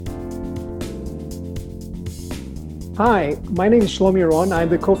Hi, my name is Shlomi Ron. I'm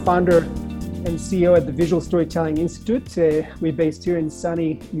the co-founder and CEO at the Visual Storytelling Institute. We're based here in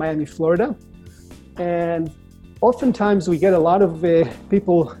sunny Miami, Florida. And oftentimes we get a lot of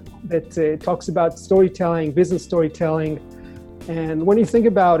people that talks about storytelling, business storytelling. And when you think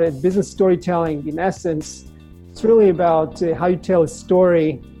about it, business storytelling, in essence, it's really about how you tell a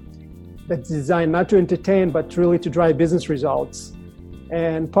story that's designed not to entertain, but really to drive business results.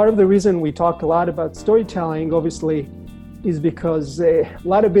 And part of the reason we talk a lot about storytelling, obviously, is because a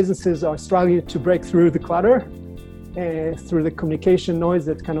lot of businesses are struggling to break through the clutter, through the communication noise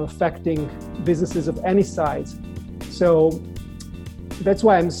that's kind of affecting businesses of any size. So that's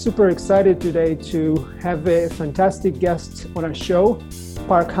why I'm super excited today to have a fantastic guest on our show,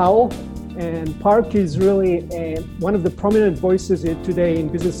 Park Howell. And Park is really one of the prominent voices today in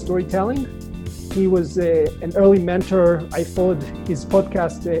business storytelling. He was an early mentor. I followed his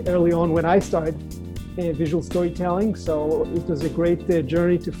podcast early on when I started visual storytelling. So it was a great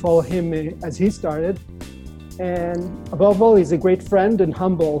journey to follow him as he started. And above all, he's a great friend and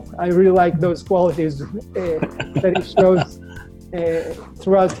humble. I really like those qualities that he shows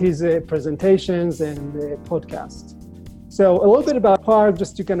throughout his presentations and podcasts. So a little bit about Park,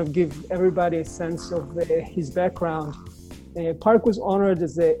 just to kind of give everybody a sense of his background. Park was honored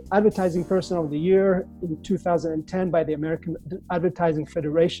as the Advertising Person of the Year in 2010 by the American Advertising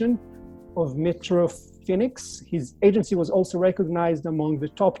Federation of Metro Phoenix. His agency was also recognized among the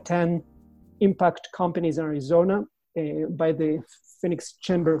top 10 impact companies in Arizona by the Phoenix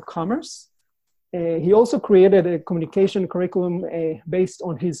Chamber of Commerce. He also created a communication curriculum based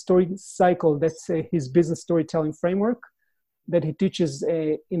on his story cycle, that's his business storytelling framework, that he teaches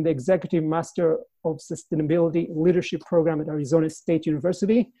in the Executive Master of Sustainability Leadership program at Arizona State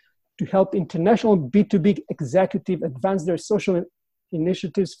University to help international B2B executives advance their social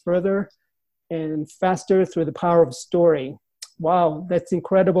initiatives further and faster through the power of story. Wow, that's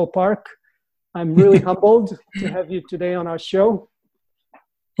incredible, Park. I'm really humbled to have you today on our show.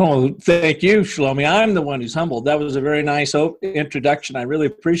 Oh, thank you, Shlomi. I'm the one who's humbled. That was a very nice introduction. I really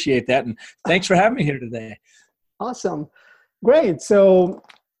appreciate that. And thanks for having me here today. Awesome. Great. So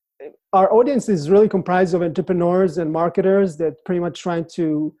our audience is really comprised of entrepreneurs and marketers that pretty much trying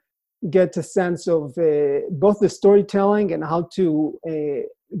to get a sense of both the storytelling and how to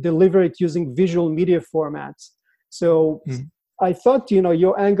deliver it using visual media formats. So I thought,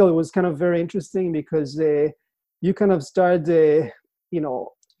 your angle was kind of very interesting because you kind of started,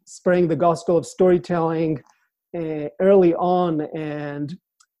 spreading the gospel of storytelling early on. And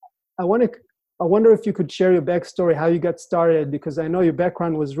I wonder if you could share your backstory, how you got started, because I know your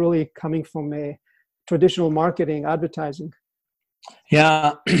background was really coming from a traditional marketing, advertising.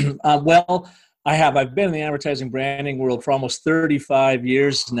 Yeah, well, I've been in the advertising branding world for almost 35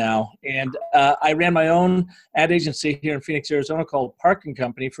 years now. And I ran my own ad agency here in Phoenix, Arizona called Park &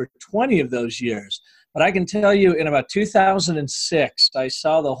 Company for 20 of those years. But I can tell you in about 2006, I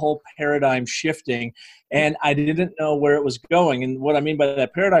saw the whole paradigm shifting and I didn't know where it was going. And what I mean by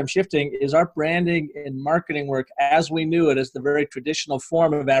that paradigm shifting is our branding and marketing work as we knew it as the very traditional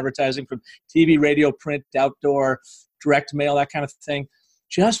form of advertising from TV, radio, print, outdoor, direct mail, that kind of thing,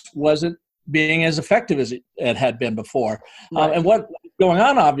 just wasn't being as effective as it had been before. Right. And what was going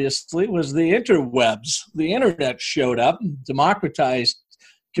on, obviously, was the interwebs. The internet showed up, democratized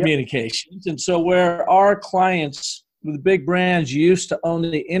communications. Yep. And so where our clients, the big brands, used to own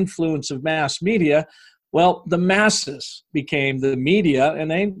the influence of mass media, well, the masses became the media and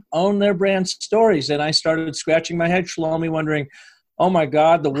they own their brand stories. And I started scratching my head, Shlomi, wondering, oh my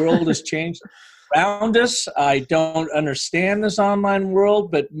God, the world has changed around us. I don't understand this online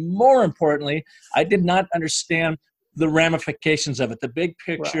world, but more importantly, I did not understand the ramifications of it, the big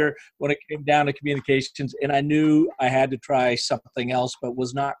picture. Right. When it came down to communications, and I knew I had to try something else, but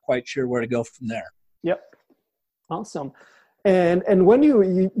was not quite sure where to go from there. Yep. Awesome. And when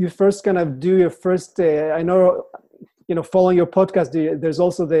you first kind of do your first, I know, following your podcast, there's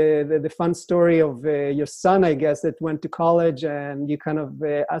also the fun story of your son, I guess, that went to college and you kind of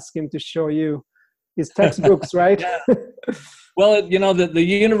asked him to show you his textbooks, right? Well, the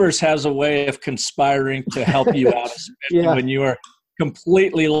universe has a way of conspiring to help you out, especially when you are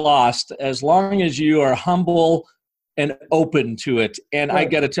completely lost, as long as you are humble and open to it. And right. I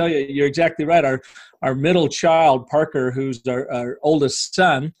got to tell you, you're exactly right. Our middle child, Parker, who's our oldest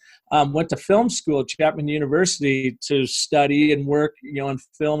son, went to film school at Chapman University to study and work, in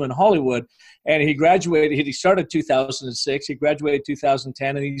film in Hollywood. And he graduated, he started 2006, he graduated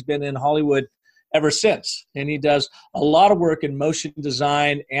 2010, and he's been in Hollywood ever since. And he does a lot of work in motion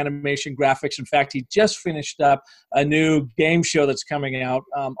design, animation, graphics. In fact, he just finished up a new game show that's coming out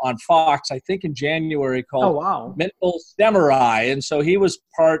on Fox, I think in January, called Mental Samurai. And so he was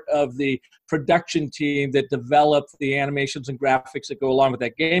part of the production team that developed the animations and graphics that go along with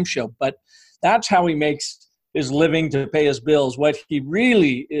that game show. But that's how he makes his living to pay his bills. What he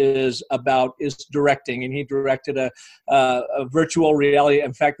really is about is directing, and he directed a virtual reality.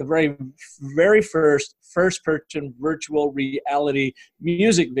 In fact, the very first-person virtual reality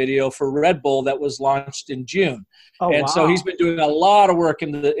music video for Red Bull that was launched in June. So he's been doing a lot of work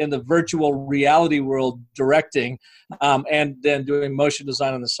in the virtual reality world, directing, and then doing motion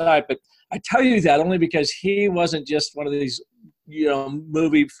design on the side. But I tell you that only because he wasn't just one of these,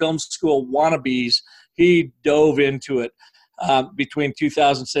 movie film school wannabes. He dove into it between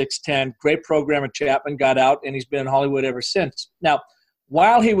 2006-10. Great program at Chapman, got out, and he's been in Hollywood ever since. Now,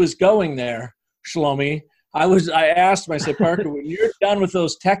 while he was going there, Shlomi, I asked him, I said, Parker, when you're done with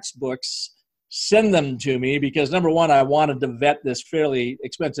those textbooks, send them to me, because number one, I wanted to vet this fairly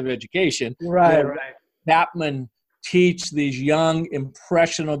expensive education. Right. Chapman teach these young,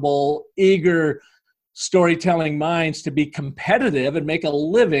 impressionable, eager storytelling minds to be competitive and make a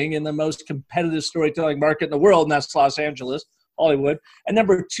living in the most competitive storytelling market in the world, and that's Los Angeles, Hollywood. And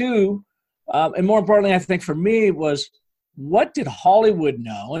number two, and more importantly, I think for me, was what did Hollywood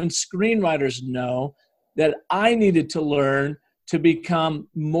know and screenwriters know that I needed to learn to become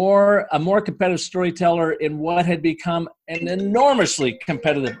a more competitive storyteller in what had become an enormously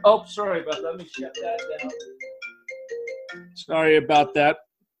competitive. Oh, sorry about that. Let me shut that down. Sorry about that.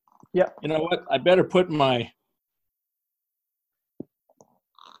 Yeah. You know what? I better put my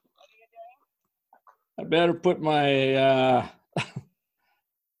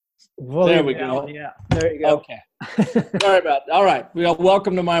there we go. Yeah. There you go. Okay. Sorry about that. All right. Well,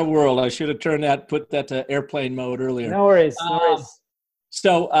 welcome to my world. I should have put that to airplane mode earlier. No worries.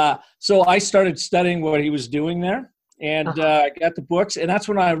 So I started studying what he was doing there, and I got the books, and that's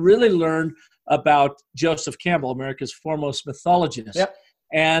when I really learned about Joseph Campbell, America's foremost mythologist. Yep.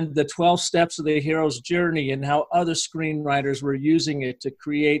 And the 12 steps of the hero's journey, and how other screenwriters were using it to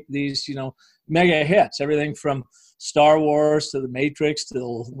create these, mega hits, everything from Star Wars to The Matrix to the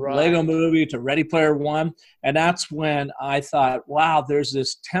Lego Movie to Ready Player One. And that's when I thought, wow, there's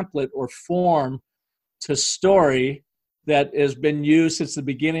this template or form to story that has been used since the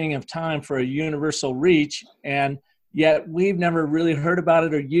beginning of time for a universal reach. And yet we've never really heard about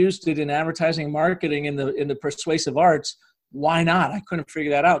it or used it in advertising, marketing, in the persuasive arts. Why not? I couldn't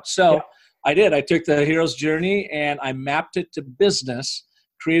figure that out. So I did. I took the hero's journey and I mapped it to business,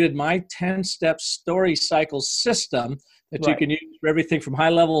 created my 10-step story cycle system that you can use for everything from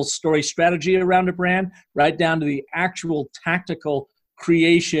high-level story strategy around a brand right down to the actual tactical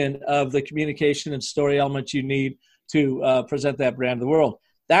creation of the communication and story elements you need to present that brand to the world.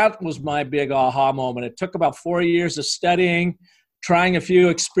 That was my big aha moment. It took about 4 years of studying, trying a few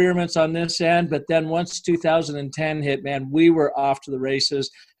experiments on this end, but then once 2010 hit, man, we were off to the races.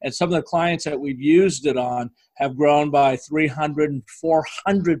 And some of the clients that we've used it on have grown by 300 and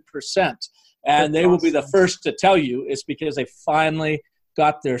 400%. And they will be the first to tell you it's because they finally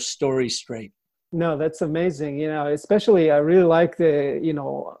got their story straight. No, that's amazing. Especially I really like the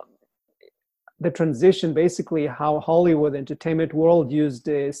transition, basically how Hollywood entertainment world used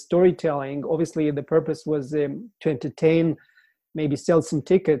storytelling. Obviously, the purpose was to entertain, maybe sell some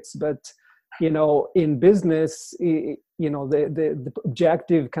tickets, but in business, the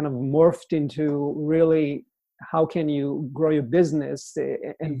objective kind of morphed into really how can you grow your business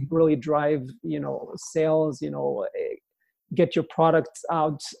and really drive sales, get your products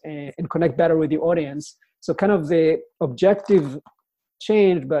out and connect better with the audience. So kind of the objective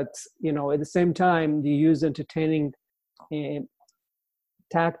changed, but at the same time you use entertaining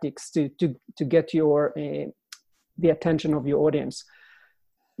tactics to get your the attention of your audience.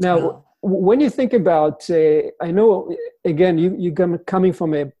 Now, when you think about, I know, again, you coming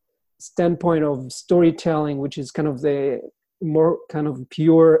from a standpoint of storytelling, which is kind of the more kind of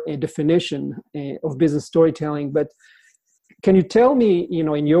pure definition of business storytelling. But can you tell me,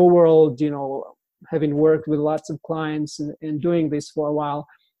 in your world, having worked with lots of clients and doing this for a while,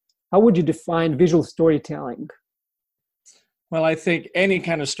 how would you define visual storytelling? Well, I think any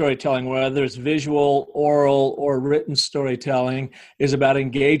kind of storytelling, whether it's visual, oral, or written storytelling, is about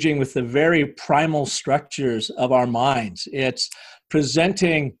engaging with the very primal structures of our minds. It's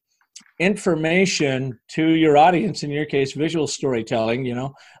presenting information to your audience, in your case, visual storytelling,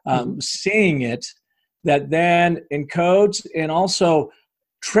 seeing it, that then encodes and also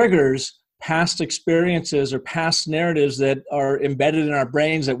triggers past experiences or past narratives that are embedded in our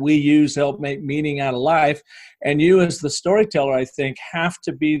brains that we use to help make meaning out of life. And you as the storyteller, I think, have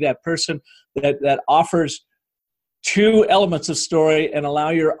to be that person that offers two elements of story and allow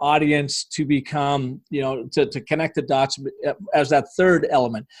your audience to become, to connect the dots as that third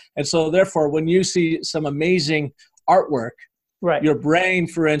element. And so therefore, when you see some amazing artwork, right, your brain,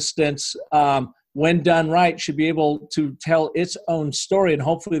 for instance, when done right, should be able to tell its own story, and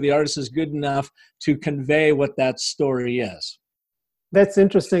hopefully the artist is good enough to convey what that story is. That's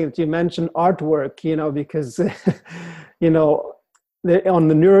interesting that you mentioned artwork, because, on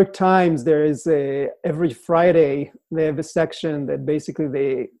the New York Times, there is every Friday, they have a section that basically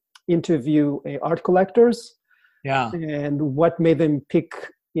they interview art collectors. Yeah. And what made them pick,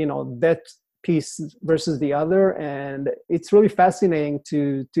 that piece versus the other. And it's really fascinating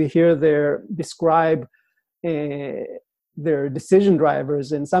to hear describe their decision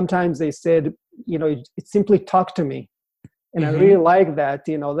drivers. And sometimes they said, it simply talked to me. And I really like that,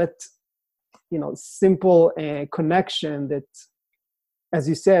 that, simple connection that, as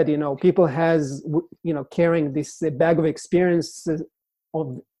you said, people has, carrying this bag of experience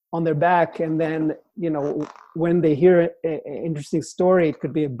on their back. And then, when they hear an interesting story, it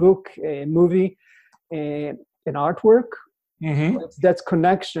could be a book, a movie, an artwork. That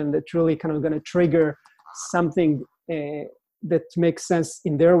connection that's really kind of going to trigger something that makes sense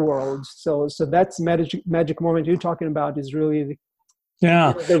in their world. So that's magic moment you're talking about is really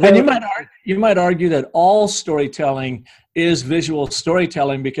and you might argue that all storytelling is visual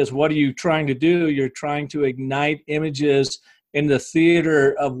storytelling, because what are you trying to do? You're trying to ignite images in the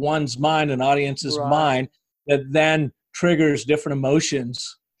theater of one's mind, an audience's mind, that then triggers different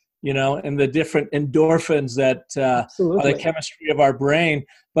emotions, and the different endorphins that are the chemistry of our brain.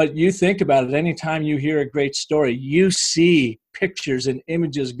 But you think about it, anytime you hear a great story, you see pictures and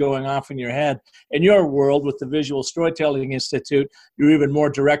images going off in your head. In your world with the Visual Storytelling Institute, you're even more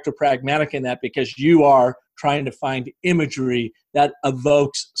direct or pragmatic in that, because you are trying to find imagery that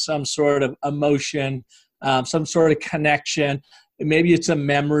evokes some sort of emotion, some sort of connection. Maybe it's a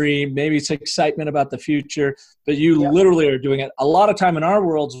memory, maybe it's excitement about the future, but you literally are doing it. A lot of time in our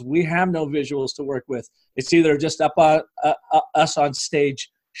worlds, we have no visuals to work with. It's either just us on stage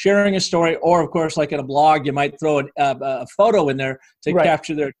sharing a story, or of course, like in a blog, you might throw a photo in there to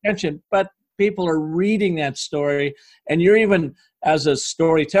capture their attention, but people are reading that story. And you're even, as a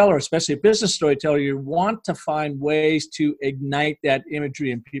storyteller, especially a business storyteller, you want to find ways to ignite that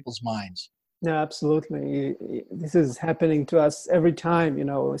imagery in people's minds. No, absolutely. This is happening to us every time,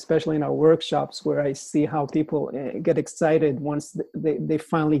 especially in our workshops, where I see how people get excited once they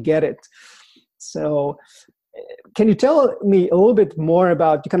finally get it. So can you tell me a little bit more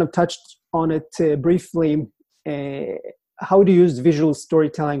about, you kind of touched on it briefly, how do you use visual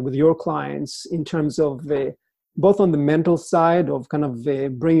storytelling with your clients in terms of both on the mental side of kind of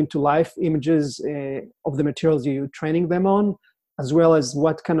bringing to life images of the materials you're training them on, as well as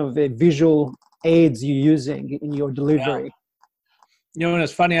what kind of visual aids you're using in your delivery? And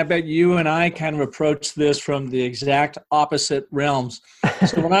it's funny, I bet you and I kind of approach this from the exact opposite realms.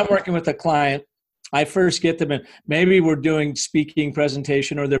 So when I'm working with a client, I first get them in, maybe we're doing speaking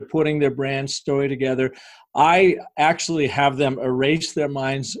presentation or they're putting their brand story together. I actually have them erase their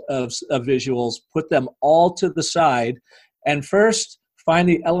minds of visuals, put them all to the side, and first find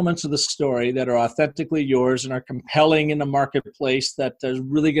the elements of the story that are authentically yours and are compelling in the marketplace, that is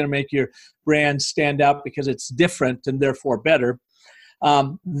really going to make your brand stand out because it's different and therefore better.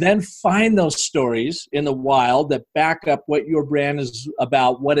 Then find those stories in the wild that back up what your brand is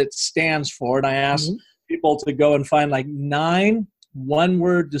about, what it stands for. And I ask people to go and find like 9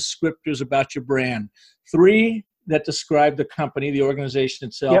 one-word descriptors about your brand. 3 that describe the company, the organization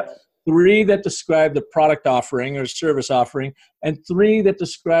itself. 3 that describe the product offering or service offering, and 3 that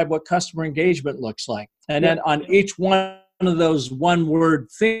describe what customer engagement looks like. And then on each one of those one-word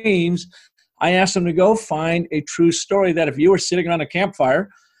themes, I ask them to go find a true story that if you were sitting on a campfire,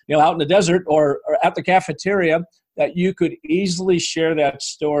 out in the desert or at the cafeteria, that you could easily share that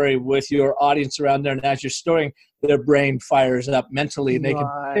story with your audience around there. And as you're storing, their brain fires up mentally and they can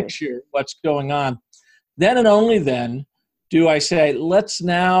picture what's going on. Then and only then do I say, let's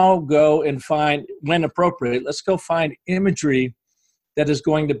now go and find, when appropriate, let's go find imagery that is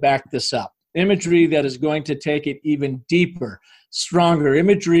going to back this up. Imagery that is going to take it even deeper, stronger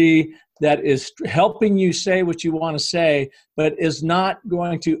imagery that is helping you say what you want to say, but is not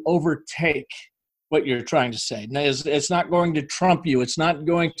going to overtake what you're trying to say. It's not going to trump you. It's not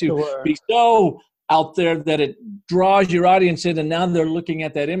going to be so out there that it draws your audience in, and now they're looking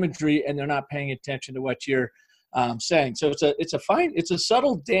at that imagery and they're not paying attention to what you're saying. So it's a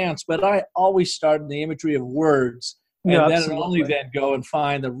subtle dance, but I always start in the imagery of words, and Yeah, then absolutely. only then go and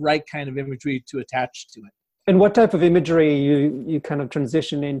find the right kind of imagery to attach to it. And what type of imagery you kind of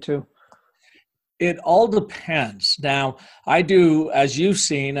transition into? It all depends. Now, I do, as you've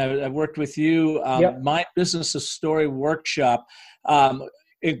seen, I've worked with you. Yep. My Business of Story workshop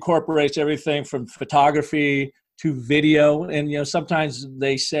incorporates everything from photography to video. And, sometimes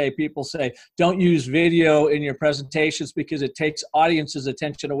people say, don't use video in your presentations because it takes audience's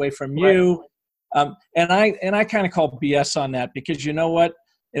attention away from you. And I kind of call BS on that, because you know what?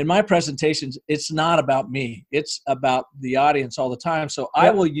 In my presentations, it's not about me. It's about the audience all the time. So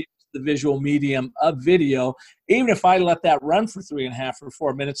I will use the visual medium of video, even if I let that run for 3.5 or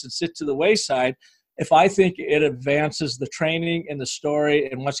 4 minutes and sit to the wayside, if I think it advances the training and the story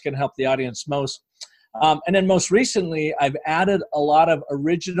and what's going to help the audience most. And then most recently, I've added a lot of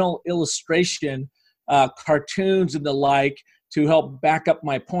original illustration, cartoons and the like, to help back up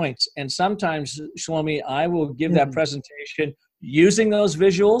my points. And sometimes, Shlomi, I will give that presentation using those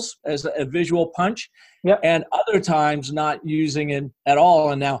visuals as a visual punch, and other times not using it at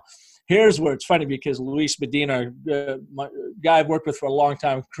all. And now, here's where it's funny, because Luis Medina, my guy I've worked with for a long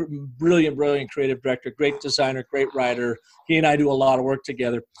time, brilliant creative director, great designer, great writer. He and I do a lot of work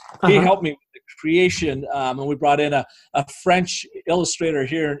together. He helped me with the creation, and we brought in a French illustrator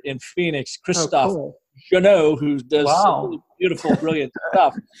here in Phoenix, Christophe Janot, who does some really beautiful, brilliant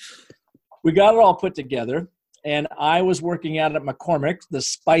stuff. We got it all put together. And I was working out at McCormick, the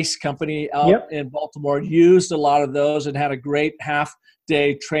spice company out in Baltimore, used a lot of those and had a great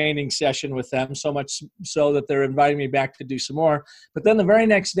half-day training session with them, so much so that they're inviting me back to do some more. But then the very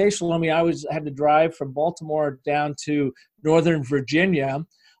next day, Shlomi, I had to drive from Baltimore down to Northern Virginia.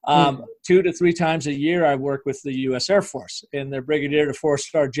 2 to 3 times a year, I work with the U.S. Air Force and their brigadier to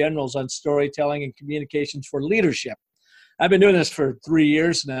 4-star generals on storytelling and communications for leadership. I've been doing this for 3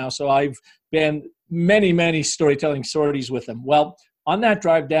 years now, so I've been many storytelling sorties with them. Well, on that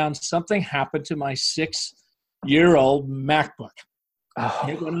drive down, something happened to my 6-year-old MacBook.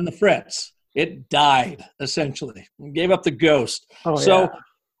 It went on the fritz. It died, essentially. Gave up the ghost.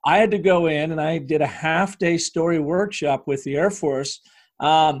 I had to go in, and I did a half-day story workshop with the Air Force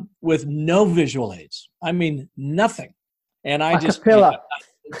with no visual aids. I mean, nothing. And I just...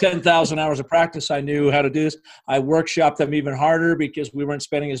 10,000 hours of practice, I knew how to do this. I workshopped them even harder because we weren't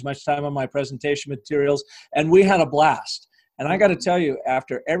spending as much time on my presentation materials, and we had a blast. And I got to tell you,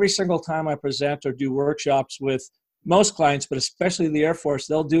 after every single time I present or do workshops with most clients, but especially the Air Force,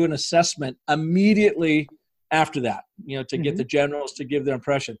 they'll do an assessment immediately after that, to get the generals to give their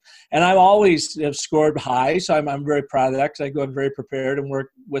impression. And I always have scored high, so I'm very proud of that, because I go in very prepared and work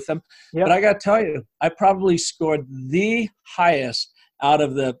with them. But I got to tell you, I probably scored the highest out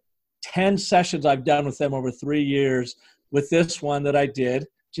of the 10 sessions I've done with them over 3 years, with this one that I did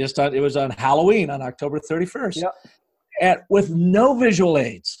it was on Halloween on October 31st. And with no visual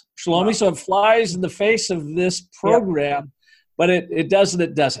aids, Shlomi. So it flies in the face of this program, but it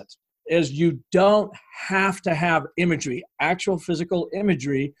doesn't. Is you don't have to have imagery, actual physical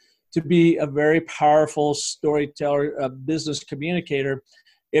imagery, to be a very powerful storyteller, a business communicator,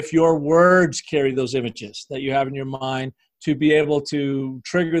 if your words carry those images that you have in your mind, to be able to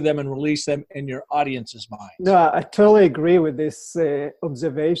trigger them and release them in your audience's mind. No, I totally agree with this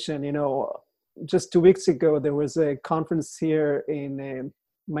observation. Just 2 weeks ago, there was a conference here in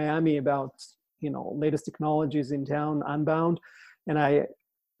Miami about, latest technologies in town, Unbound. And I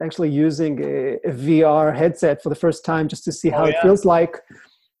actually using a VR headset for the first time just to see how it feels like.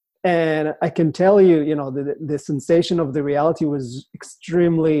 And I can tell you, the sensation of the reality was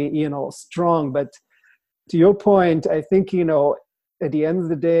extremely, strong. But to your point, I think, at the end of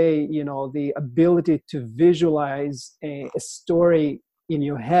the day, the ability to visualize a story in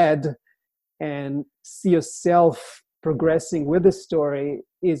your head and see yourself progressing with the story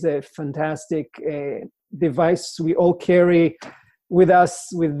is a fantastic device we all carry with us,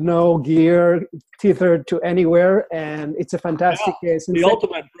 with no gear tethered to anywhere, and it's a fantastic the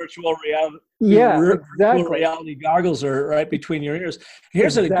ultimate virtual reality. Virtual reality goggles are right between your ears.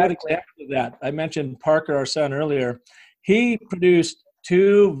 Here's a good example of that. I mentioned Parker, our son, earlier. He produced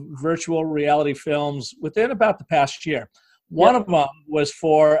 2 virtual reality films within about the past year. One of them was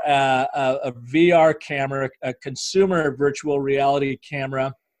for a VR camera, a consumer virtual reality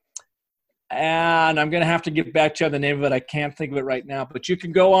camera. And I'm going to have to get back to you on the name of it. I can't think of it right now. But you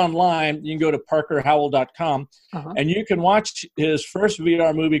can go online. You can go to parkerhowell.com, and you can watch his first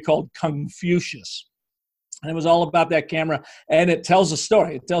VR movie called Confucius. And it was all about that camera. And it tells a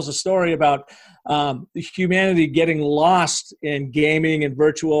story. It tells a story about humanity getting lost in gaming and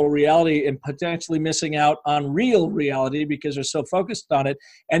virtual reality and potentially missing out on real reality because they're so focused on it.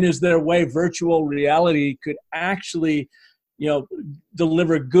 And is there a way virtual reality could actually,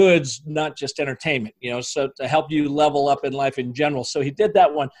 deliver goods, not just entertainment, so to help you level up in life in general. So he did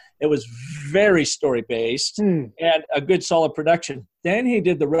that one. It was very story-based and a good, solid production. Then he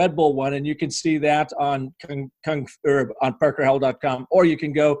did the Red Bull one, and you can see that on on parkerhowell.com, or you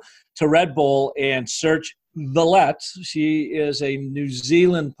can go to Red Bull and search Villette. She is a New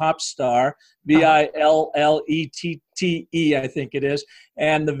Zealand pop star, Villette, I think it is.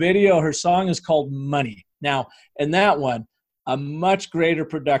 And the video, her song is called Money. Now, in that one, a much greater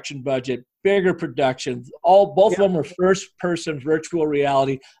production budget, bigger production. Both of them were first-person virtual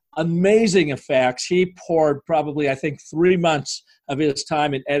reality, amazing effects. He poured probably, I think, 3 months of his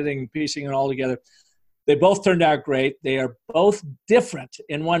time in editing and piecing it all together. They both turned out great. They are both different,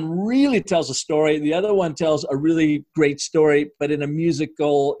 and one really tells a story. The other one tells a really great story, but in a music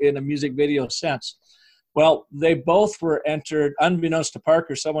video sense. Well, they both were entered, unbeknownst to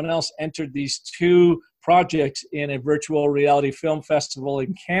Parker, someone else entered these two projects in a virtual reality film festival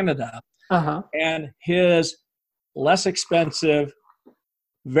in Canada. And his less expensive,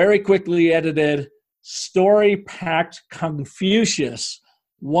 very quickly edited, story-packed Confucius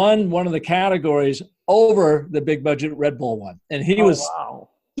won one of the categories over the big budget Red Bull one. And he was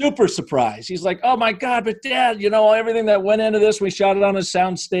super surprised. He's like, oh my God, but Dad, everything that went into this, we shot it on a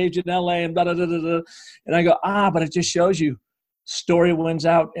sound stage in LA and blah, blah, blah, blah. And I go, but it just shows you story wins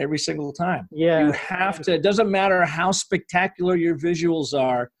out every single time. Yeah. You have to, it doesn't matter how spectacular your visuals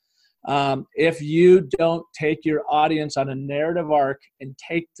are. If you don't take your audience on a narrative arc and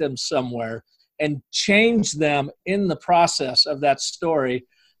take them somewhere and change them in the process of that story,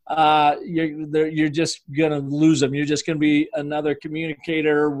 you're just going to lose them. You're just going to be another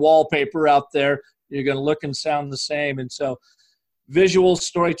communicator wallpaper out there. You're going to look and sound the same. And so visual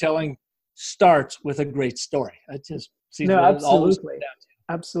storytelling starts with a great story. I just see absolutely.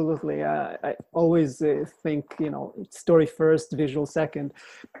 Absolutely. I always think, story first, visual second.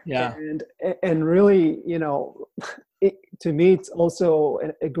 Yeah. And really, to me, it's also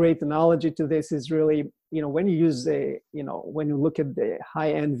a great analogy to this is really, when you use when you look at the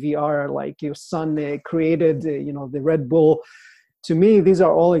high-end VR, like your son created, the Red Bull, to me, these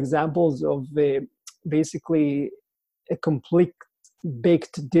are all examples of basically a complete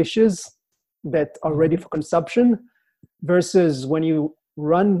baked dishes that are ready for consumption versus when you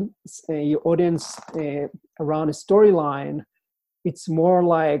run your audience around a storyline, it's more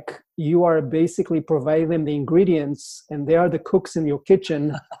like you are basically providing them the ingredients and they are the cooks in your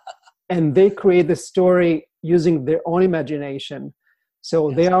kitchen and they create the story using their own imagination.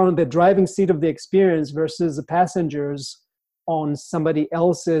 So they are on the driving seat of the experience versus the passengers on somebody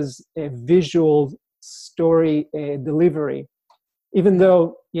else's visual story delivery. Even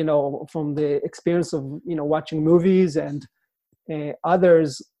though, from the experience of, watching movies and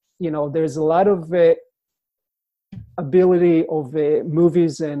others, there's a lot of ability of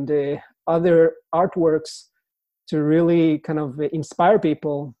movies and other artworks to really kind of inspire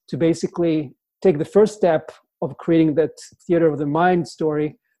people to basically take the first step of creating that theater of the mind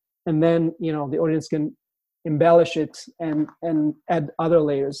story. And then, the audience can embellish it and add other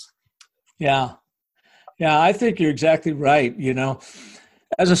layers. Yeah. Yeah, I think you're exactly right.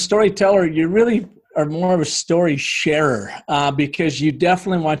 As a storyteller, you really are more of a story sharer because you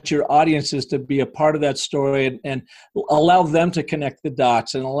definitely want your audiences to be a part of that story and allow them to connect the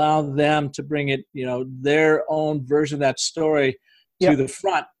dots and allow them to bring it, their own version of that story to the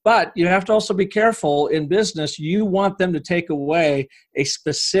front. But you have to also be careful in business. You want them to take away a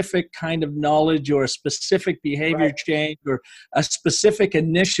specific kind of knowledge or a specific behavior change or a specific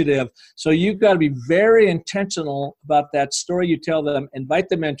initiative. So you've got to be very intentional about that story you tell them, invite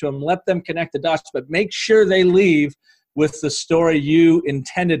them into them, let them connect the dots, but make sure they leave with the story you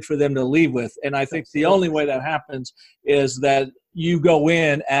intended for them to leave with. And I think the only way that happens is that you go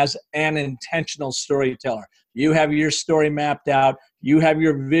in as an intentional storyteller. You have your story mapped out. You have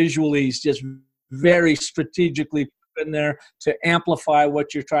your visuals just very strategically put in there to amplify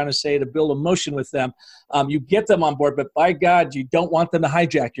what you're trying to say, to build emotion with them. You get them on board, but by God, you don't want them to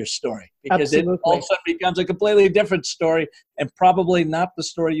hijack your story because it all of a sudden becomes a completely different story and probably not the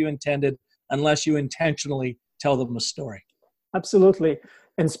story you intended unless you intentionally tell them a story. Absolutely.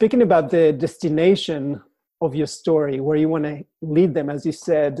 And speaking about the destination of your story, where you want to lead them, as you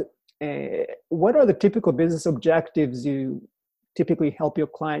said, what are the typical business objectives you typically help your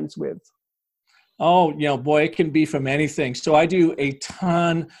clients with? Oh, boy, it can be from anything. So I do a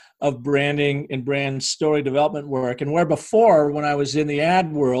ton of branding and brand story development work. And where before, when I was in the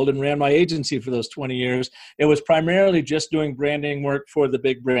ad world and ran my agency for those 20 years, it was primarily just doing branding work for the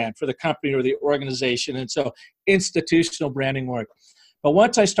big brand, for the company or the organization. And so institutional branding work. But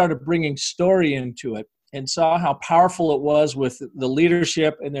once I started bringing story into it and saw how powerful it was with the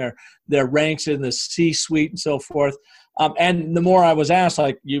leadership and their ranks in the C-suite and so forth, and the more I was asked,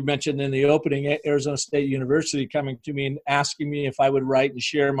 like you mentioned in the opening, Arizona State University coming to me and asking me if I would write and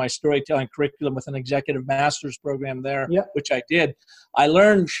share my storytelling curriculum with an executive master's program there, which I did. I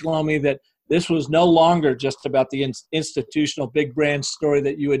learned, Shlomi, that this was no longer just about the institutional big brand story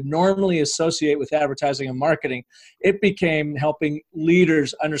that you would normally associate with advertising and marketing. It became helping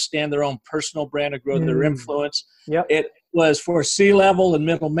leaders understand their own personal brand and grow their influence. It was for C-level and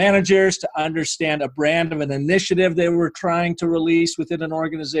middle managers to understand a brand of an initiative they were trying to release within an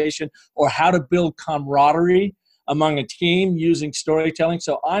organization, or how to build camaraderie among a team using storytelling.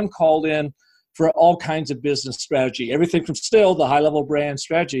 So I'm called in for all kinds of business strategy, everything from still the high-level brand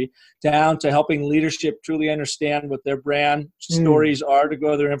strategy down to helping leadership truly understand what their brand stories are to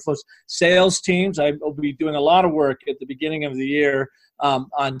grow their influence. Sales teams, I will be doing a lot of work at the beginning of the year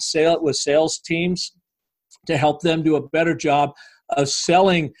with sales teams to help them do a better job of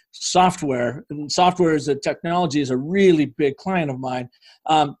selling software. And software as a technology is a really big client of mine.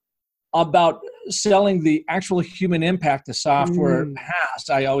 About selling the actual human impact the software has.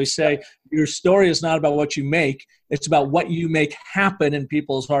 I always say your story is not about what you make, it's about what you make happen in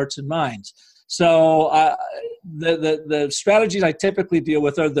people's hearts and minds. So the strategies I typically deal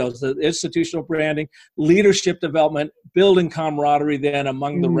with are those: the institutional branding, leadership development, building camaraderie then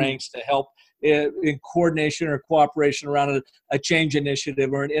among the ranks to help in coordination or cooperation around a change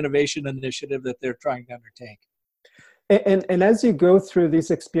initiative or an innovation initiative that they're trying to undertake. And as you go through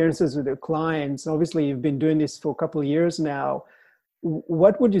these experiences with your clients, obviously you've been doing this for a couple of years now,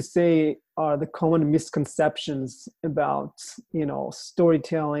 what would you say are the common misconceptions about,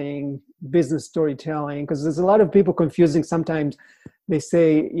 storytelling, business storytelling? Because there's a lot of people confusing. Sometimes they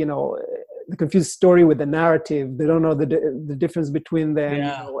say, they confuse story with the narrative. They don't know the difference between them,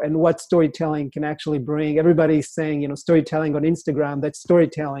 and what storytelling can actually bring. Everybody's saying, storytelling on Instagram, that's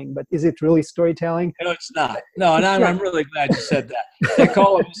storytelling, but is it really storytelling? No, it's not. No, and I'm really glad you said that. They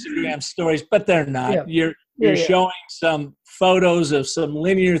call them Instagram stories, but they're not. You're showing some photos of some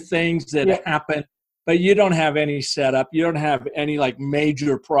linear things that happen, but you don't have any setup. You don't have any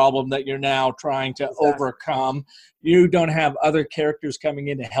major problem that you're now trying to overcome. You don't have other characters coming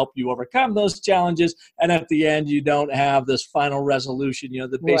in to help you overcome those challenges. And at the end, you don't have this final resolution,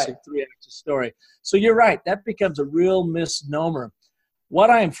 the basic 3 acts of story. So you're right. That becomes a real misnomer. What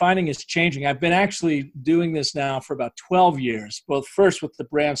I am finding is changing. I've been actually doing this now for about 12 years, both first with the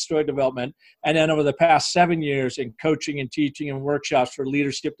brand story development, and then over the past 7 years in coaching and teaching and workshops for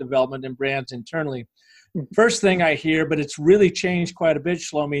leadership development and brands internally. First thing I hear, but it's really changed quite a bit,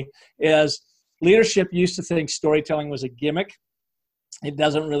 Shlomi, is leadership used to think storytelling was a gimmick. It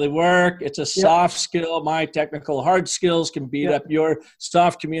doesn't really work. It's a soft skill. My technical hard skills can beat up your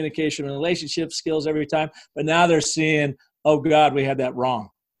soft communication and relationship skills every time. But now they're seeing, oh God, we had that wrong.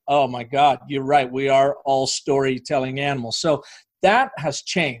 Oh my God, you're right. We are all storytelling animals. So that has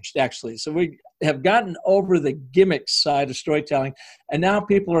changed actually. So we have gotten over the gimmick side of storytelling. And now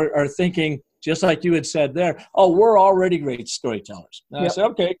people are thinking, just like you had said there, oh, we're already great storytellers. And I said,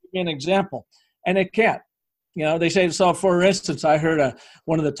 okay, give me an example. And it can't. They say, so for instance, I heard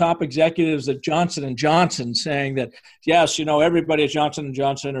one of the top executives at Johnson & Johnson saying that, yes, everybody at Johnson &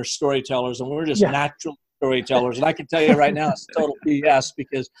 Johnson are storytellers and we're just natural storytellers. And I can tell you right now, it's total BS,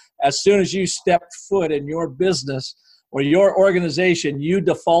 because as soon as you step foot in your business or your organization, you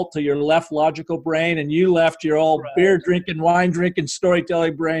default to your left logical brain and you left your old beer drinking, wine drinking,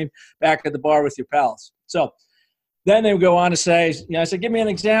 storytelling brain back at the bar with your pals. So then they would go on to say, I said, give me an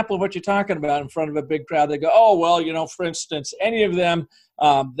example of what you're talking about in front of a big crowd. They go, oh, well, for instance, any of them,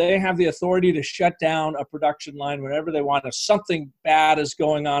 they have the authority to shut down a production line whenever they want. If something bad is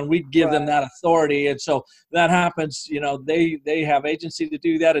going on, we give them that authority. And so that happens, they have agency to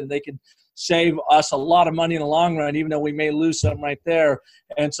do that, and they can save us a lot of money in the long run, even though we may lose some right there.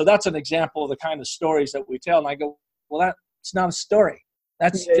 And so that's an example of the kind of stories that we tell. And I go, well, that's not a story.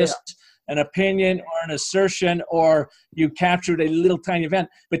 That's just an opinion or an assertion, or you captured a little tiny event.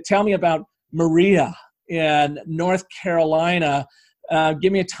 But tell me about Maria in North Carolina.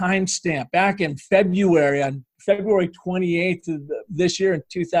 Give me a timestamp. Back in February, on February 28th of this year in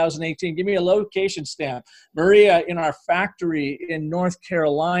 2018. Give me a location stamp. Maria in our factory in North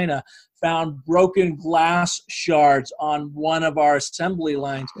Carolina found broken glass shards on one of our assembly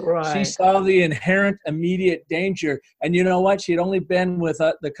lines. Right. She saw the inherent immediate danger. And you know what? She'd only been with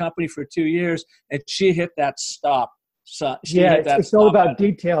the company for 2 years, and she hit that stop. So it's all about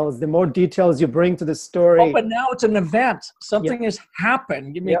details. The more details you bring to the story. Oh, but now it's an event. Something has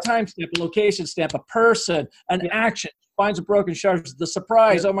happened. Give me a timestamp, a location stamp, a person, an action. Finds a broken shard. The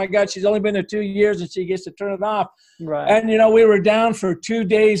surprise. Oh my God, she's only been there 2 years and she gets to turn it off. Right. And we were down for 2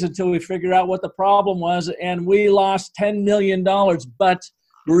 days until we figured out what the problem was, and we lost $10 million. But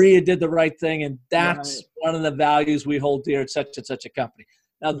Maria did the right thing, and that's one of the values we hold dear at such and such a company.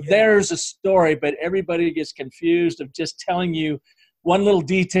 Now, there's a story, but everybody gets confused of just telling you one little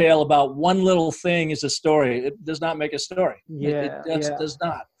detail about one little thing is a story. It does not make a story. It does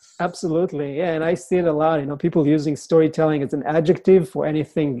not. Absolutely. Yeah, and I see it a lot. People using storytelling as an adjective for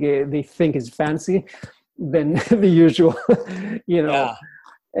anything they think is fancy than the usual,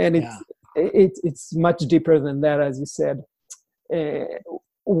 And it's much deeper than that, as you said.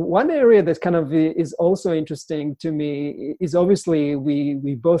 One area that kind of is also interesting to me is obviously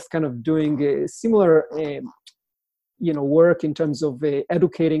we both kind of doing a similar work in terms of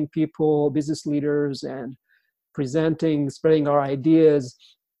educating people, business leaders, and presenting, spreading our ideas.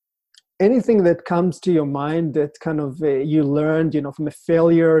 Anything that comes to your mind that kind of you learned from a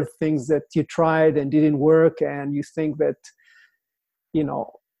failure, things that you tried and didn't work, and you think that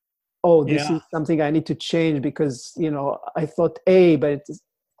this is something I need to change because I thought A, but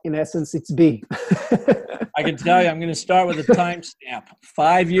in essence, it's B. I can tell you, I'm going to start with a timestamp.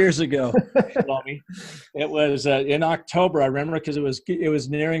 5 years ago, Shlomi. It was in October. I remember because it was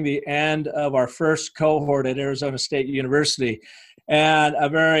nearing the end of our first cohort at Arizona State University, and a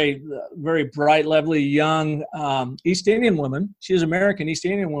very, very bright, lovely young East Indian woman. She was an American East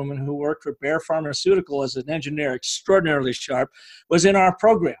Indian woman who worked for Bayer Pharmaceutical as an engineer, extraordinarily sharp, was in our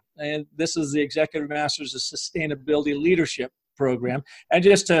program. And this is the Executive Masters of Sustainability Leadership program. And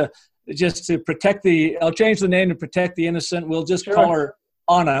just to protect I'll change the name to protect the innocent. We'll just call her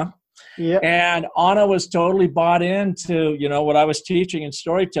Anna. Yeah. And Anna was totally bought into, what I was teaching in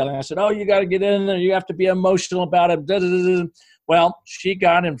storytelling. I said, oh, you got to get in there. You have to be emotional about it. Da, da, da, da. Well, she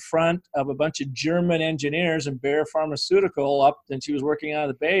got in front of a bunch of German engineers in Bayer Pharmaceutical and she was working out of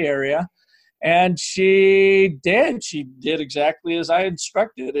the Bay Area. And she did exactly as I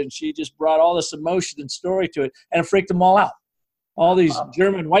instructed. And she just brought all this emotion and story to it, and it freaked them all out. All these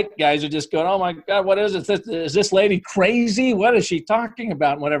German white guys are just going, oh my God, what is it? Is this lady crazy? What is she talking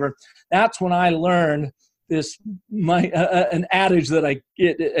about? And whatever. That's when I learned an adage that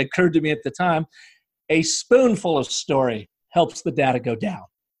it occurred to me at the time. A spoonful of story helps the data go down.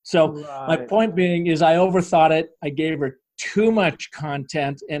 So my point being is I overthought it. I gave her too much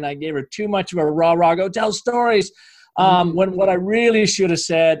content, and I gave her too much of a rah, go tell stories. When what I really should have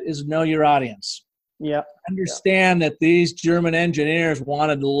said is know your audience. Yeah. Understand that these German engineers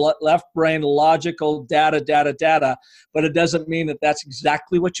wanted left brain logical data, but it doesn't mean that that's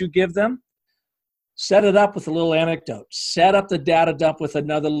exactly what you give them. Set it up with a little anecdote. Set up the data dump with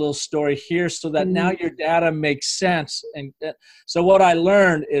another little story here so that now your data makes sense. And so what I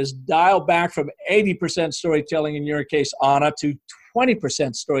learned is dial back from 80% storytelling, in your case, Anna, to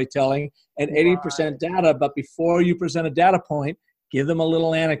 20% storytelling and 80% data. But before you present a data point, give them a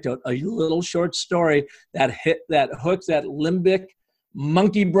little anecdote, a little short story that hooks that limbic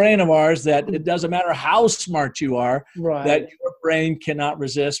monkey brain of ours, that it doesn't matter how smart you are, that your brain cannot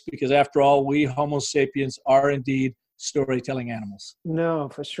resist, because after all, we Homo sapiens are indeed storytelling animals. No,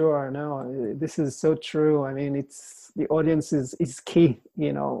 for sure. No, this is so true. I mean, the audience is key,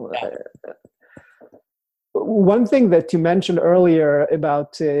 One thing that you mentioned earlier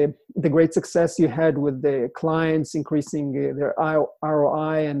about the great success you had with the clients increasing their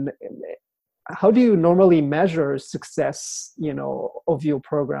ROI, and how do you normally measure success, of your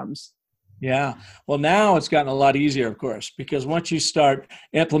programs? Yeah. Well, now it's gotten a lot easier, of course, because once you start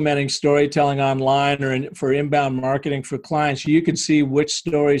implementing storytelling online or for inbound marketing for clients, you can see which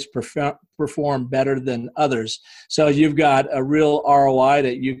stories perform better than others. So you've got a real ROI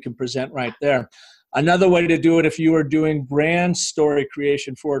that you can present right there. Another way to do it, if you are doing brand story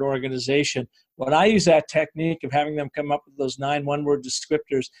creation for an organization, when I use that technique of having them come up with those 9 one-word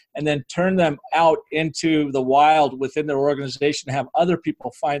descriptors and then turn them out into the wild within their organization to have other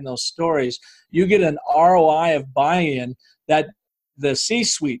people find those stories, you get an ROI of buy-in that the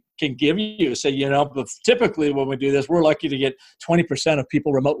C-suite can give you. So, but typically when we do this, we're lucky to get 20% of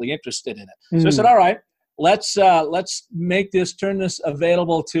people remotely interested in it. So I said, all right, let's turn this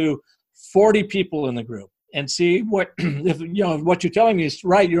available to 40 people in the group. and see what, if what you're telling me is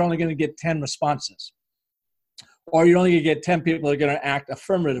right, you're only going to get 10 responses. Or you're only going to get 10 people that are going to act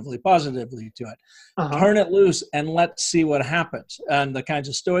affirmatively, positively to it. Turn it loose and let's see what happens. And the kinds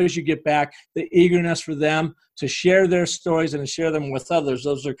of stories you get back, the eagerness for them to share their stories and to share them with others,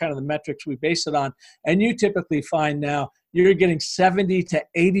 those are kind of the metrics we base it on. And you typically find now you're getting 70 to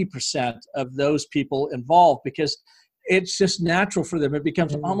 80% of those people involved because it's just natural for them. It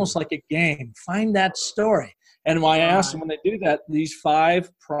becomes almost like a game. Find that story. And I asked them when they do that, these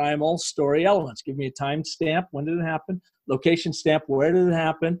 5 primal story elements. Give me a time stamp. When did it happen? Location stamp. Where did it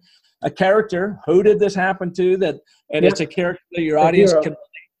happen? A character. Who did this happen to? And it's a character that your audience can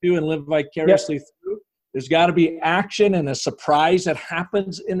relate to and live vicariously through. There's got to be action and a surprise that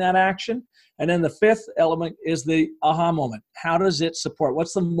happens in that action. And then the 5th element is the aha moment. How does it support?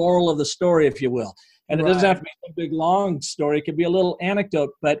 What's the moral of the story, if you will? And it doesn't have to be a big, long story. It could be a little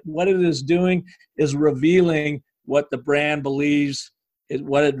anecdote. But what it is doing is revealing what the brand believes,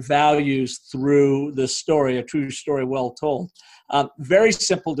 what it values through the story, a true story well told. Very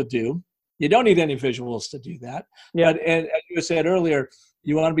simple to do. You don't need any visuals to do that. But and as you said earlier,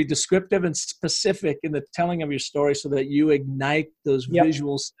 you want to be descriptive and specific in the telling of your story so that you ignite those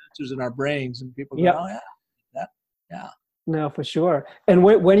visual sensors in our brains. And people go, oh, yeah. No, for sure. And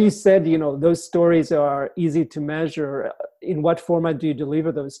when you said, those stories are easy to measure, in what format do you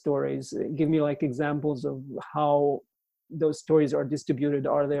deliver those stories? Give me like examples of how those stories are distributed.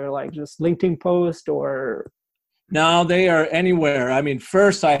 Are they like just LinkedIn post or? No, they are anywhere. I mean,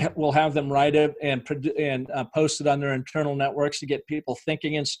 first I will have them write it and post it on their internal networks to get people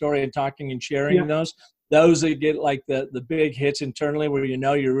thinking in story and talking and sharing those. Those that get like the big hits internally where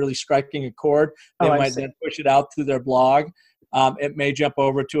you're really striking a chord, they might then push it out through their blog. It may jump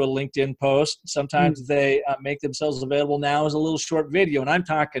over to a LinkedIn post. Sometimes they make themselves available now as a little short video. And I'm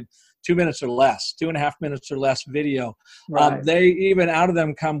talking 2 minutes or less, 2.5 minutes or less video. They even out of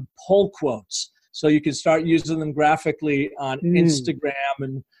them come pull quotes. So you can start using them graphically on Instagram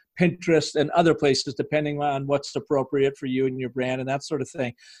and Pinterest and other places, depending on what's appropriate for you and your brand and that sort of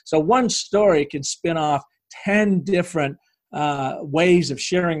thing. So one story can spin off 10 different ways of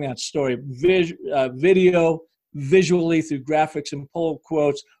sharing that story. Video, visually through graphics and pull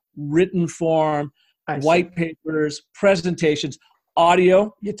quotes, written form, white papers, presentations.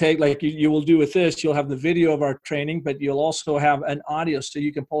 Audio, you take like you will do with this, you'll have the video of our training, but you'll also have an audio so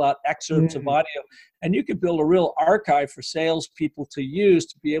you can pull out excerpts of audio and you can build a real archive for salespeople to use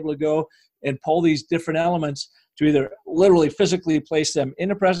to be able to go and pull these different elements to either literally physically place them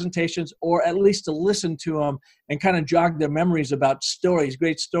into presentations or at least to listen to them and kind of jog their memories about stories,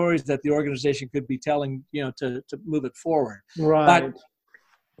 great stories that the organization could be telling, to move it forward. But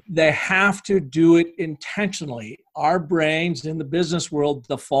they have to do it intentionally. Our brains in the business world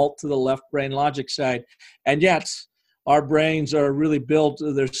default to the left brain logic side. And yet our brains are really built,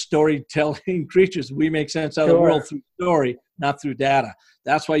 they're storytelling creatures. We make sense out of the world through story, not through data.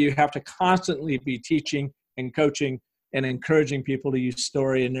 That's why you have to constantly be teaching and coaching and encouraging people to use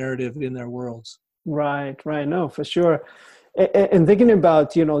story and narrative in their worlds. Right. No, for sure. And thinking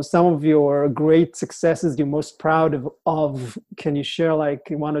about, some of your great successes you're most proud of, can you share like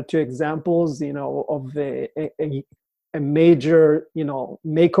 1 or 2 examples, of a major,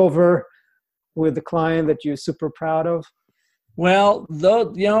 makeover with the client that you're super proud of? Well,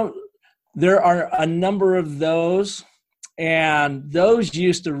 there are a number of those, and those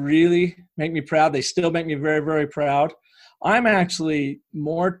used to really make me proud. They still make me very, very proud. I'm actually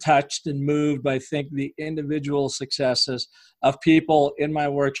more touched and moved by, I think, the individual successes of people in my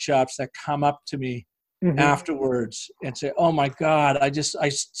workshops that come up to me afterwards and say, oh my God, I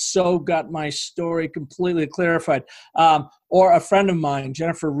so got my story completely clarified. Or a friend of mine,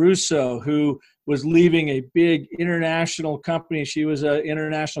 Jennifer Russo, who was leaving a big international company. She was an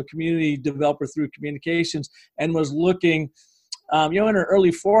international community developer through communications and was looking in her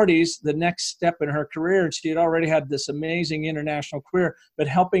early 40s, the next step in her career, and she had already had this amazing international career, but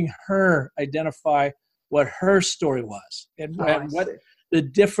helping her identify what her story was and what the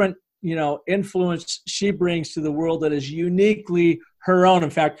different, influence she brings to the world that is uniquely her own. In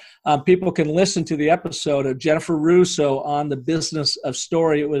fact, people can listen to the episode of Jennifer Russo on the business of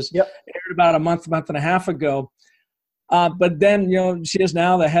story. It was aired about a month and a half ago. But then, she is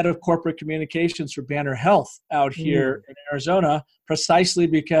now the head of corporate communications for Banner Health out here in Arizona, precisely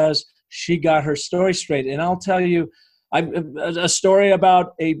because she got her story straight. And I'll tell you a story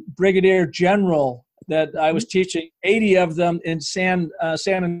about a brigadier general that I was teaching, 80 of them in San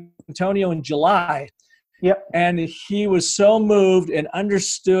Antonio in July. And he was so moved and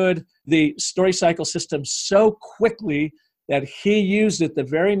understood the story cycle system so quickly that he used it the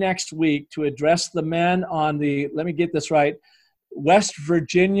very next week to address the men on the, let me get this right, West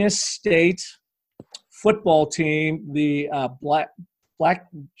Virginia State football team, the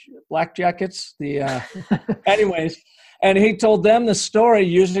Black Jackets, anyways. And he told them the story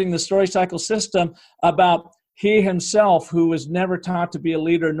using the story cycle system about he himself, who was never taught to be a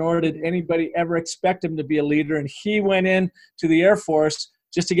leader, nor did anybody ever expect him to be a leader. And he went in to the Air Force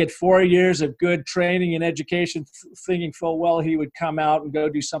just to get 4 years of good training and education, thinking full well he would come out and go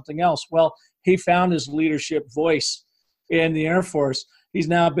do something else. Well, he found his leadership voice in the Air Force. He's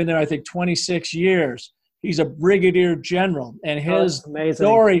now been there, I think, 26 years. He's a brigadier general. And his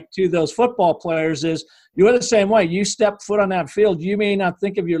story to those football players is, you're the same way. You step foot on that field, you may not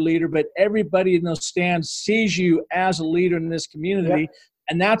think of your leader, but everybody in those stands sees you as a leader in this community. Yep.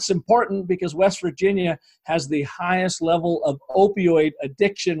 And that's important because West Virginia has the highest level of opioid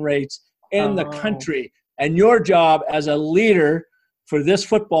addiction rates in the country. And your job as a leader for this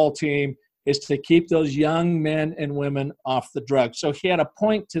football team is to keep those young men and women off the drugs. So he had a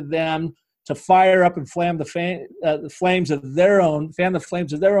point to them to fire up and fan the flames of their own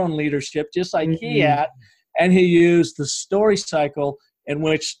leadership, just like he had. And he used the story cycle in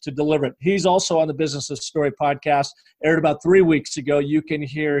which to deliver it. He's also on the Business of Story podcast, aired about 3 weeks ago. You can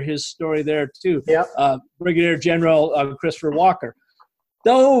hear his story there too. Yep. Brigadier General Christopher Walker.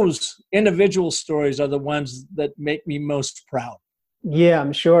 Those individual stories are the ones that make me most proud. Yeah,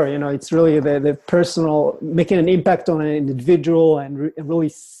 I'm sure. It's really the personal, making an impact on an individual and really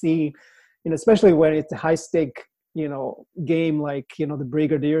see, especially when it's a high stake, game like, the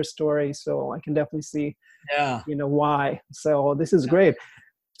Brigadier story. So I can definitely see, why. So this is great.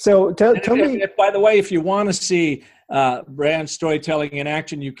 So tell me. By the way, if you want to see brand storytelling in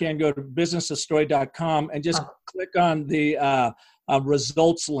action, you can go to businessofstory.com and just click on the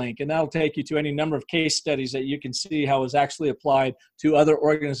results link, and that'll take you to any number of case studies that you can see how it's actually applied to other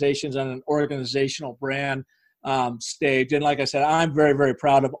organizations on an organizational brand stage. And like I said, I'm very, very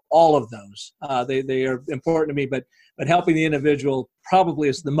proud of all of those. They are important to me, but helping the individual probably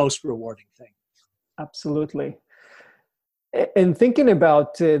is the most rewarding thing. Absolutely. And thinking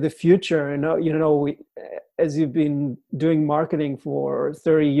about the future, as you've been doing marketing for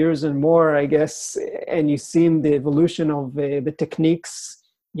 30 years and more, I guess, and you've seen the evolution of the techniques,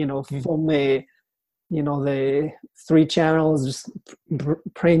 from the 3 channels, just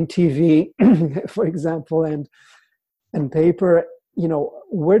print TV, for example, and paper,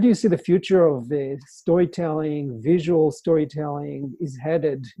 where do you see the future of the storytelling, visual storytelling is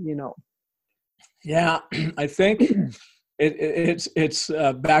headed, Yeah, I think it's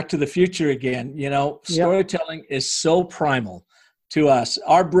back to the future again. Storytelling is so primal to us.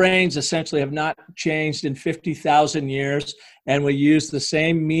 Our brains essentially have not changed in 50,000 years, and we use the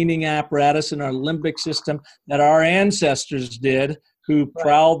same meaning apparatus in our limbic system that our ancestors did, who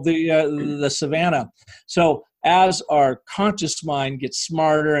prowled the savannah. So as our conscious mind gets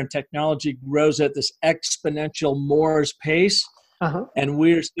smarter and technology grows at this exponential Moore's pace, and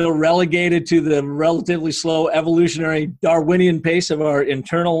we're still relegated to the relatively slow evolutionary Darwinian pace of our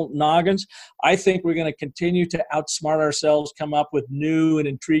internal noggins, I think we're going to continue to outsmart ourselves, come up with new and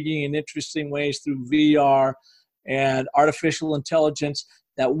intriguing and interesting ways through VR and artificial intelligence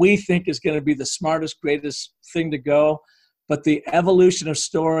that we think is going to be the smartest, greatest thing to go. But the evolution of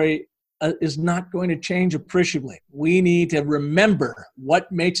story is not going to change appreciably. We need to remember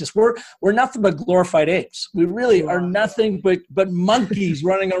what makes us. We're nothing but glorified apes. We really are nothing but monkeys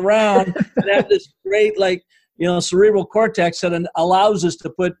running around and have this great, cerebral cortex that allows us to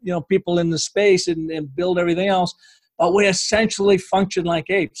put, people in the space and build everything else. But we essentially function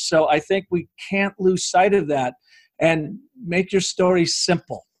like apes. So I think we can't lose sight of that and make your story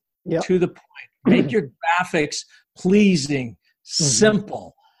simple, to the point. Make your graphics pleasing,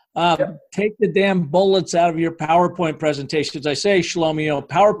 simple. Take the damn bullets out of your PowerPoint presentations. I say, Shlomi,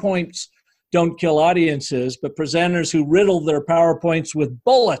 PowerPoints don't kill audiences, but presenters who riddle their PowerPoints with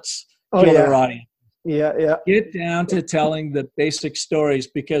bullets kill their audience. Get down to telling the basic stories,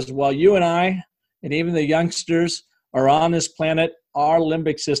 because while you and I and even the youngsters are on this planet, our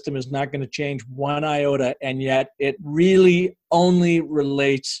limbic system is not going to change one iota, and yet it really only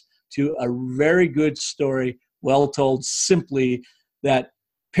relates to a very good story, well told, simply, that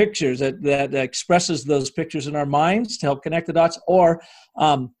pictures that expresses those pictures in our minds to help connect the dots, or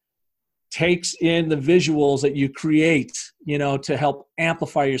takes in the visuals that you create, to help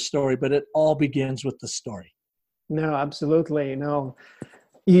amplify your story. But it all begins with the story. No, absolutely. No,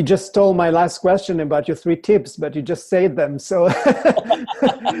 you just stole my last question about your 3 tips, but you just said them. So,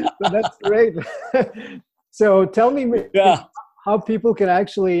 so that's great. So tell me how people can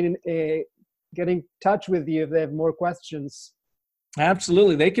actually get in touch with you if they have more questions?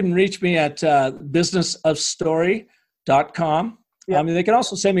 Absolutely. They can reach me at businessofstory.com. Yeah. I mean, they can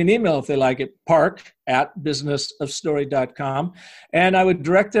also send me an email if they like it, park@businessofstory.com. And I would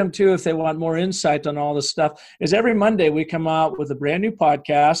direct them to, if they want more insight on all this stuff, is every Monday we come out with a brand new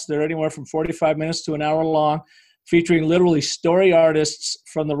podcast. They're anywhere from 45 minutes to an hour long, featuring literally story artists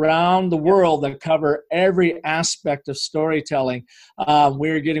from around the world that cover every aspect of storytelling.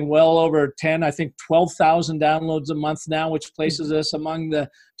 We're getting well over 12,000 downloads a month now, which places us among the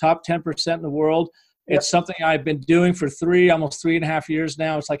top 10% in the world. It's something I've been doing for almost 3.5 years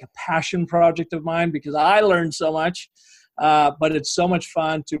now. It's like a passion project of mine because I learned so much, but it's so much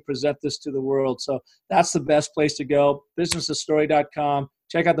fun to present this to the world. So that's the best place to go, businessofstory.com.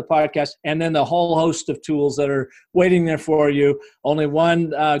 Check out the podcast, and then the whole host of tools that are waiting there for you. Only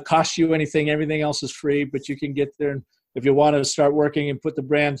one costs you anything. Everything else is free, but you can get there. And if you want to start working and put the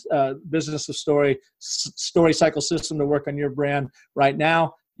brand Business of Story cycle system to work on your brand right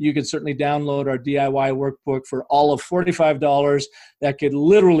now, you can certainly download our DIY workbook for all of $45 that could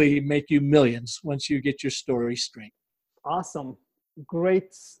literally make you millions once you get your story straight. Awesome.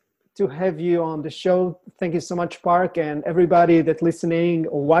 Great to have you on the show. Thank you so much, Park, and everybody that's listening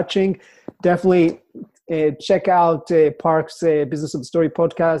or watching. Definitely check out Park's Business of the Story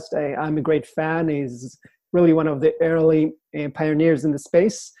podcast. I'm a great fan. He's really one of the early pioneers in the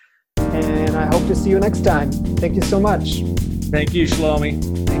space. And I hope to see you next time. Thank you so much. Thank you, Shlomi.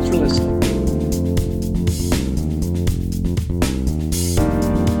 Thanks for listening.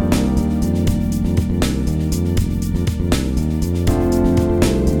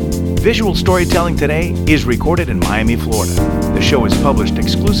 Visual Storytelling Today is recorded in Miami, Florida. The show is published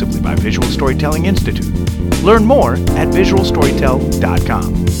exclusively by Visual Storytelling Institute. Learn more at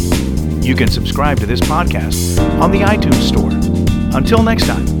visualstorytell.com. You can subscribe to this podcast on the iTunes Store. Until next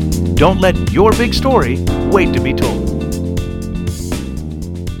time, don't let your big story wait to be told.